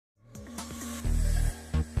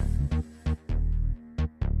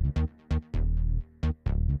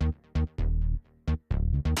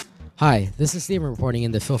Hi, this is Steven reporting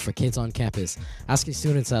in the field for Kids on Campus, asking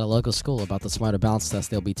students at a local school about the Smarter Balance test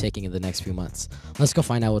they'll be taking in the next few months. Let's go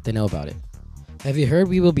find out what they know about it. Have you heard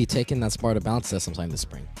we will be taking that Smarter Balance test sometime this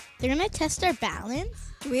spring? They're going to test our balance?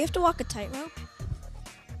 Do we have to walk a tightrope?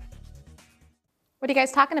 What are you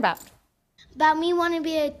guys talking about? About me wanting to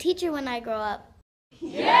be a teacher when I grow up.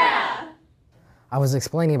 Yeah! I was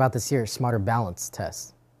explaining about this year's Smarter Balance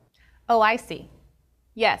test. Oh, I see.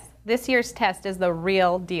 Yes, this year's test is the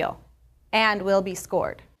real deal and will be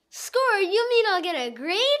scored. Scored? You mean I'll get a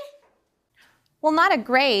grade? Well, not a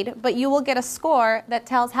grade, but you will get a score that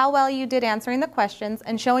tells how well you did answering the questions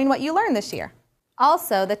and showing what you learned this year.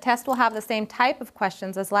 Also, the test will have the same type of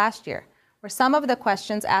questions as last year, where some of the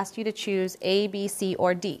questions asked you to choose A, B, C,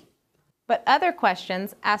 or D. But other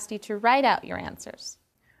questions asked you to write out your answers.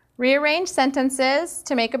 Rearrange sentences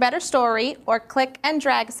to make a better story, or click and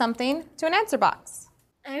drag something to an answer box.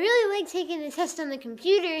 I really like taking the test on the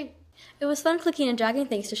computer. It was fun clicking and dragging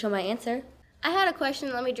things to show my answer. I had a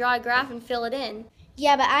question, let me draw a graph and fill it in.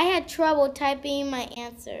 Yeah, but I had trouble typing my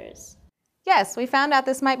answers. Yes, we found out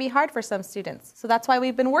this might be hard for some students, so that's why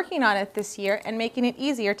we've been working on it this year and making it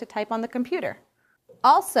easier to type on the computer.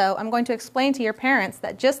 Also, I'm going to explain to your parents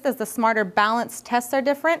that just as the Smarter Balance tests are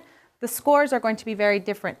different, the scores are going to be very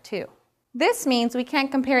different too. This means we can't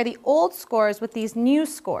compare the old scores with these new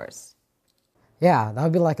scores. Yeah, that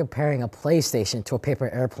would be like comparing a PlayStation to a paper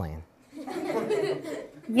airplane.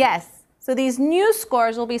 Yes, so these new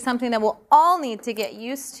scores will be something that we'll all need to get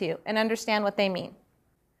used to and understand what they mean.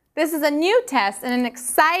 This is a new test and an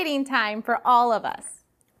exciting time for all of us.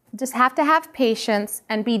 You just have to have patience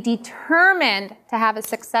and be determined to have a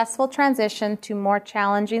successful transition to more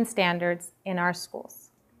challenging standards in our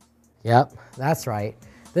schools. Yep, that's right.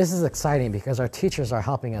 This is exciting because our teachers are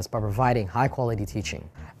helping us by providing high-quality teaching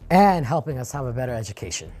and helping us have a better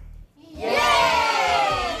education. Yay!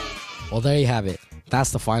 Well, there you have it.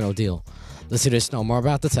 That's the final deal. The students know more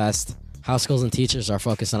about the test, how schools and teachers are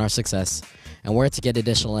focused on our success, and where to get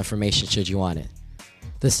additional information should you want it.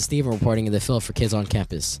 This is Steven reporting in the field for Kids on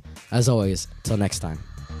Campus. As always, till next time.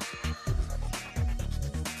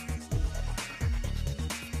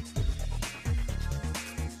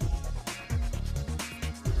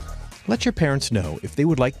 Let your parents know if they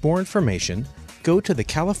would like more information. Go to the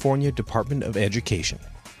California Department of Education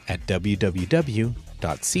at www.cde.ca.gov.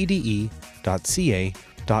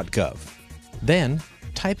 Then,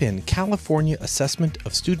 type in California Assessment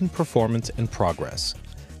of Student Performance and Progress,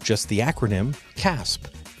 just the acronym CASP,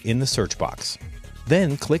 in the search box.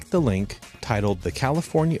 Then click the link titled The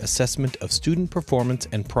California Assessment of Student Performance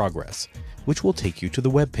and Progress, which will take you to the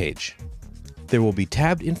web page. There will be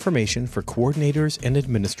tabbed information for coordinators and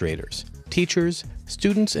administrators, teachers,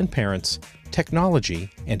 students and parents, technology,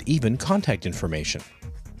 and even contact information.